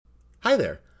Hi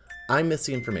there, I'm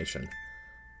Missy Information.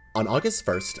 On August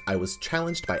 1st, I was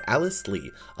challenged by Alice Lee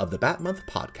of the Bat Month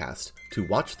podcast to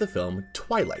watch the film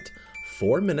Twilight,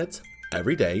 4 minutes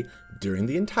every day during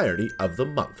the entirety of the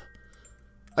month.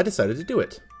 I decided to do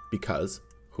it, because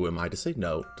who am I to say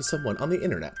no to someone on the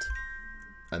internet?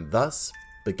 And thus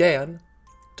began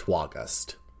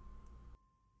Twagust.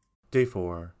 Day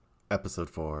 4,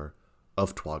 Episode 4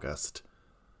 of Twagust.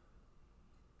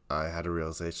 I had a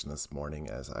realization this morning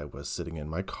as I was sitting in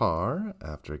my car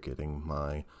after getting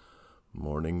my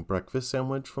morning breakfast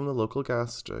sandwich from the local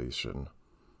gas station.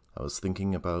 I was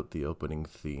thinking about the opening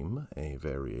theme, a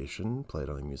variation played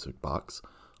on a music box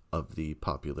of the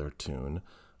popular tune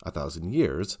A Thousand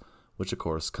Years, which of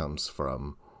course comes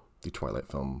from the Twilight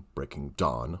film Breaking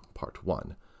Dawn, Part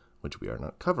 1, which we are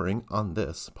not covering on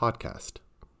this podcast.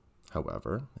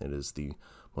 However, it is the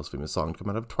most famous song to come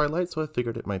out of Twilight, so I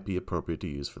figured it might be appropriate to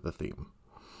use for the theme.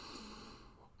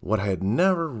 What I had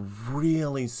never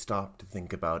really stopped to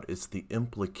think about is the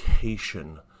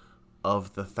implication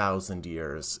of the 1,000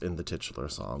 years in the titular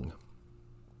song.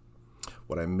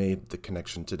 When I made the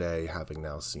connection today, having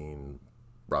now seen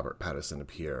Robert Pattinson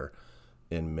appear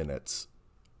in minutes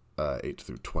 8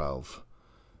 through 12,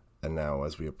 and now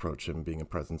as we approach him being a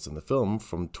presence in the film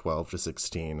from 12 to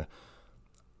 16,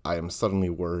 I am suddenly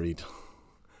worried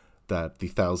that the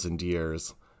 1,000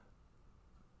 years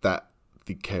that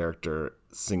the character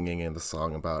singing in the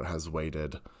song about has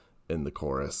waited in the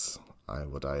chorus. I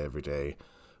will die every day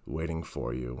waiting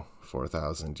for you for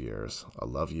 1,000 years. I'll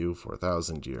love you for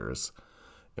 1,000 years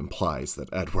implies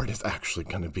that Edward is actually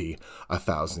going to be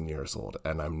 1,000 years old,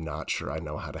 and I'm not sure I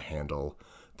know how to handle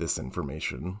this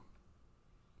information.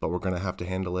 But we're going to have to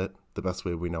handle it the best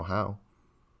way we know how,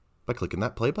 by clicking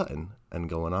that play button and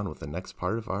going on with the next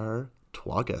part of our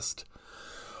Twagust.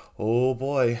 Oh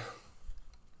boy.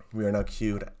 We are now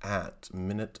queued at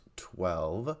minute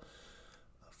 12.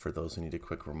 For those who need a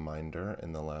quick reminder,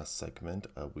 in the last segment,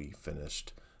 we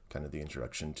finished kind of the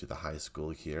introduction to the high school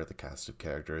here, the cast of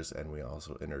characters, and we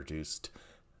also introduced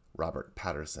Robert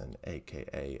Pattinson,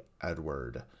 aka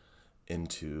Edward,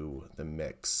 into the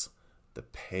mix. The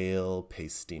pale,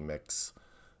 pasty mix,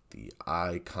 the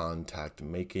eye contact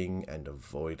making and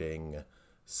avoiding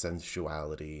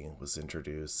sensuality was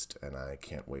introduced, and I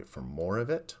can't wait for more of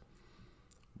it.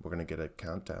 We're going to get a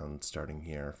countdown starting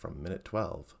here from minute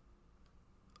 12.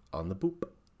 On the boop.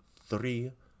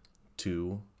 3,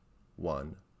 2,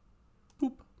 1.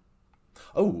 Boop.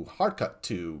 Oh, hard cut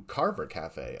to Carver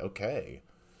Cafe. Okay.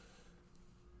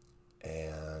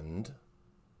 And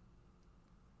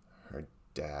her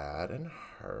dad and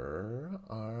her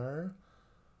are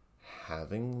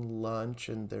having lunch,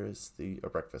 and there's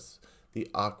breakfast. The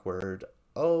awkward,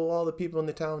 oh, all the people in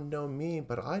the town know me,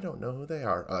 but I don't know who they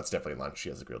are. Oh, that's definitely lunch. She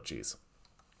has a grilled cheese.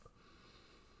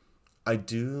 I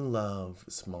do love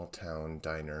small town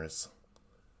diners,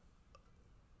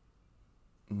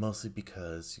 mostly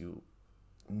because you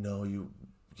know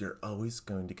you're always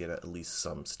going to get at least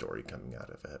some story coming out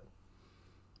of it.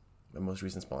 My most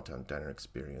recent small town diner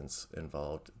experience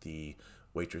involved the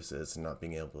waitresses not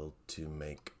being able to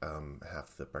make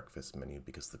half the breakfast menu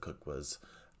because the cook was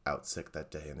out sick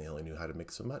that day and they only knew how to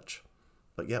make so much.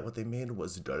 But yet what they made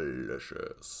was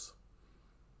delicious.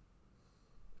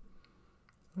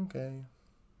 Okay.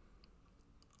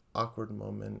 Awkward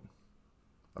moment.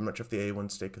 I'm not sure if the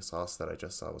A1 steak sauce that I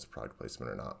just saw was product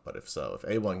placement or not, but if so, if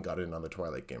A1 got in on the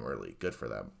Twilight game early, good for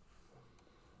them.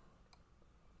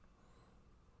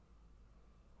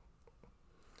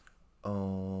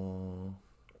 Oh,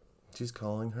 she's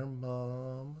calling her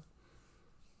mom.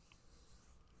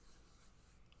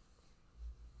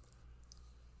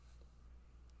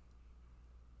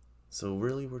 So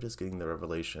really, we're just getting the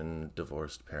revelation,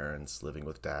 divorced parents living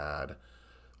with dad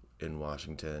in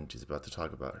Washington. She's about to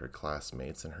talk about her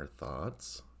classmates and her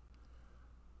thoughts.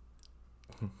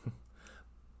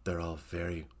 They're all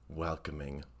very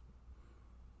welcoming.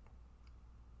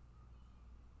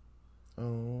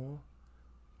 Oh,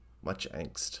 much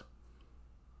angst.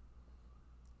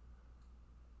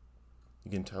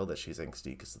 You can tell that she's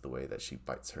angsty because of the way that she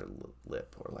bites her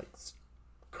lip or like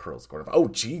curls going off. Oh,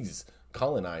 jeez.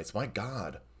 Colonize, my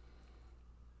God.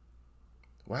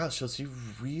 Wow, so she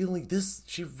really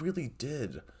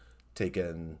did take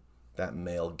in that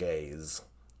male gaze.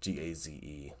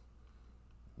 Gaze.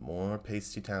 More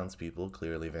pasty townspeople,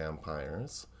 clearly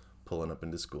vampires, pulling up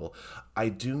into school. I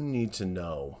do need to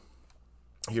know.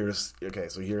 Here's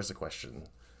a question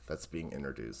that's being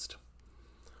introduced.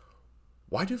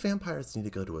 Why do vampires need to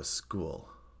go to a school?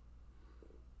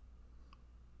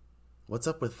 What's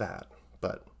up with that?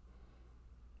 But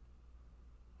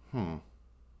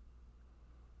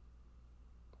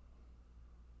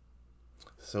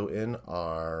So in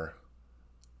our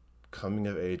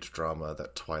coming-of-age drama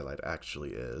that Twilight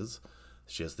actually is,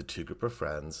 she has the two group of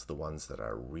friends, the ones that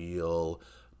are real,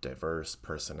 diverse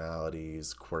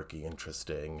personalities, quirky,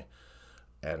 interesting,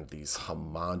 and these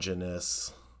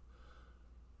homogenous,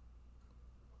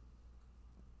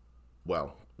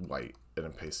 well, white in a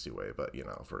pasty way, but,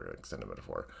 for an extended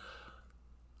metaphor,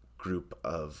 group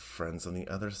of friends on the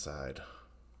other side.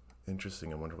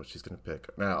 Interesting. I wonder what she's going to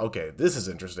pick. Now, okay, this is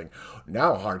interesting.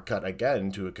 Now, hard cut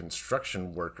again to a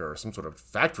construction worker, some sort of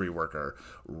factory worker,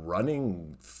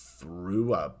 running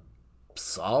through a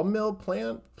sawmill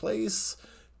plant place,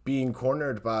 being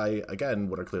cornered by, again,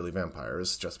 what are clearly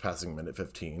vampires, just passing minute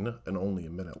 15, and only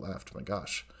a minute left. My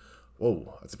gosh.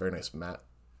 Whoa, that's a very nice matte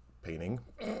painting.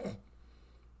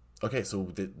 Okay, so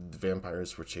the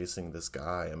vampires were chasing this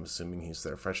guy. I'm assuming he's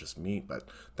their freshest meat, but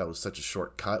that was such a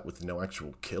short cut with no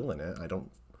actual kill in it. I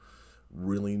don't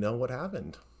really know what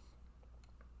happened.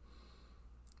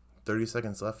 30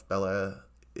 seconds left. Bella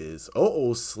is...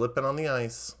 slipping on the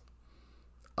ice.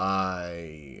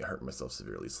 I hurt myself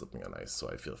severely slipping on ice,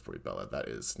 so I feel for you, Bella. That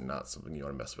is not something you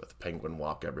want to mess with. Penguin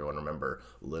walk, everyone. Remember,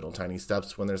 little tiny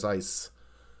steps when there's ice.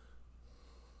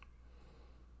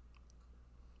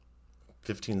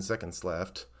 15 seconds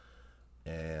left.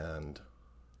 And...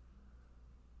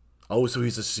 so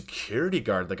he's a security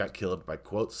guard that got killed by,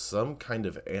 quote, some kind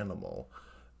of animal.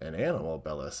 An animal,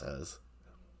 Bella says.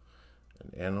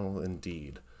 An animal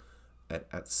indeed.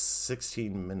 At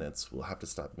 16 minutes, we'll have to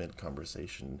stop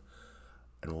mid-conversation,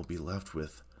 and we'll be left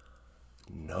with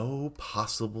no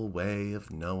possible way of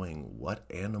knowing what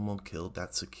animal killed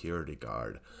that security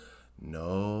guard.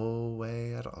 No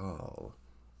way at all.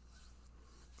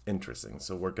 Interesting.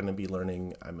 So we're going to be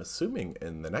learning, I'm assuming,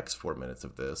 in the next 4 minutes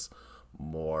of this,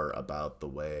 more about the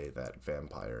way that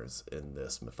vampires in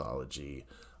this mythology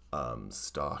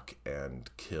stalk and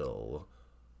kill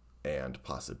and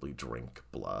possibly drink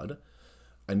blood.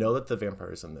 I know that the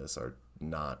vampires in this are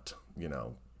not,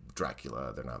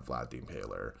 Dracula. They're not Vlad the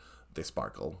Impaler. They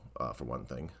sparkle, for one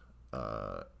thing.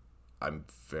 I'm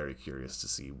very curious to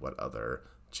see what other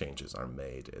changes are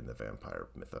made in the vampire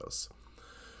mythos.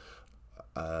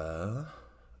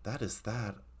 That is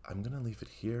that. I'm going to leave it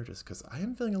here just because I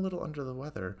am feeling a little under the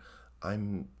weather.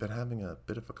 I've been having a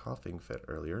bit of a coughing fit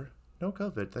earlier. No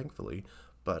COVID, thankfully.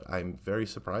 But I'm very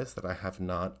surprised that I have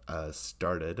not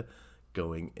started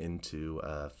going into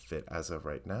a fit as of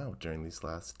right now during these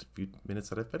last few minutes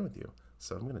that I've been with you.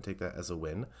 So I'm going to take that as a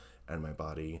win, and my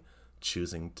body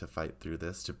choosing to fight through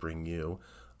this to bring you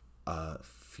a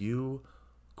few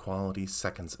quality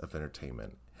seconds of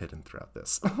entertainment hidden throughout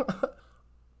this.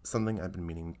 Something I've been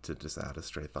meaning to just add a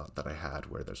stray thought that I had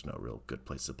where there's no real good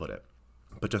place to put it.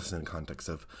 But just in the context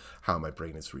of how my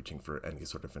brain is reaching for any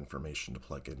sort of information to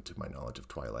plug into my knowledge of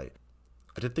Twilight.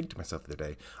 I did think to myself the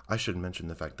other day, I should mention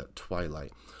the fact that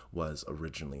Twilight was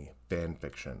originally fan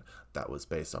fiction that was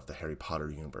based off the Harry Potter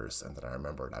universe, and that I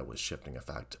remembered I was shifting a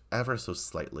fact ever so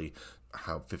slightly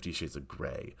how 50 Shades of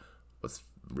Grey was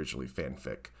originally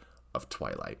fanfic of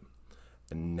Twilight.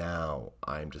 And now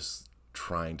I'm just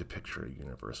trying to picture a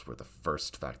universe where the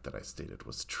first fact that I stated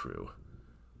was true.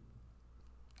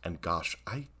 And gosh,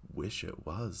 I wish it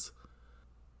was.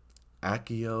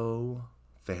 Accio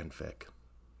fanfic.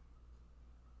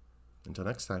 Until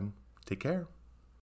next time, take care.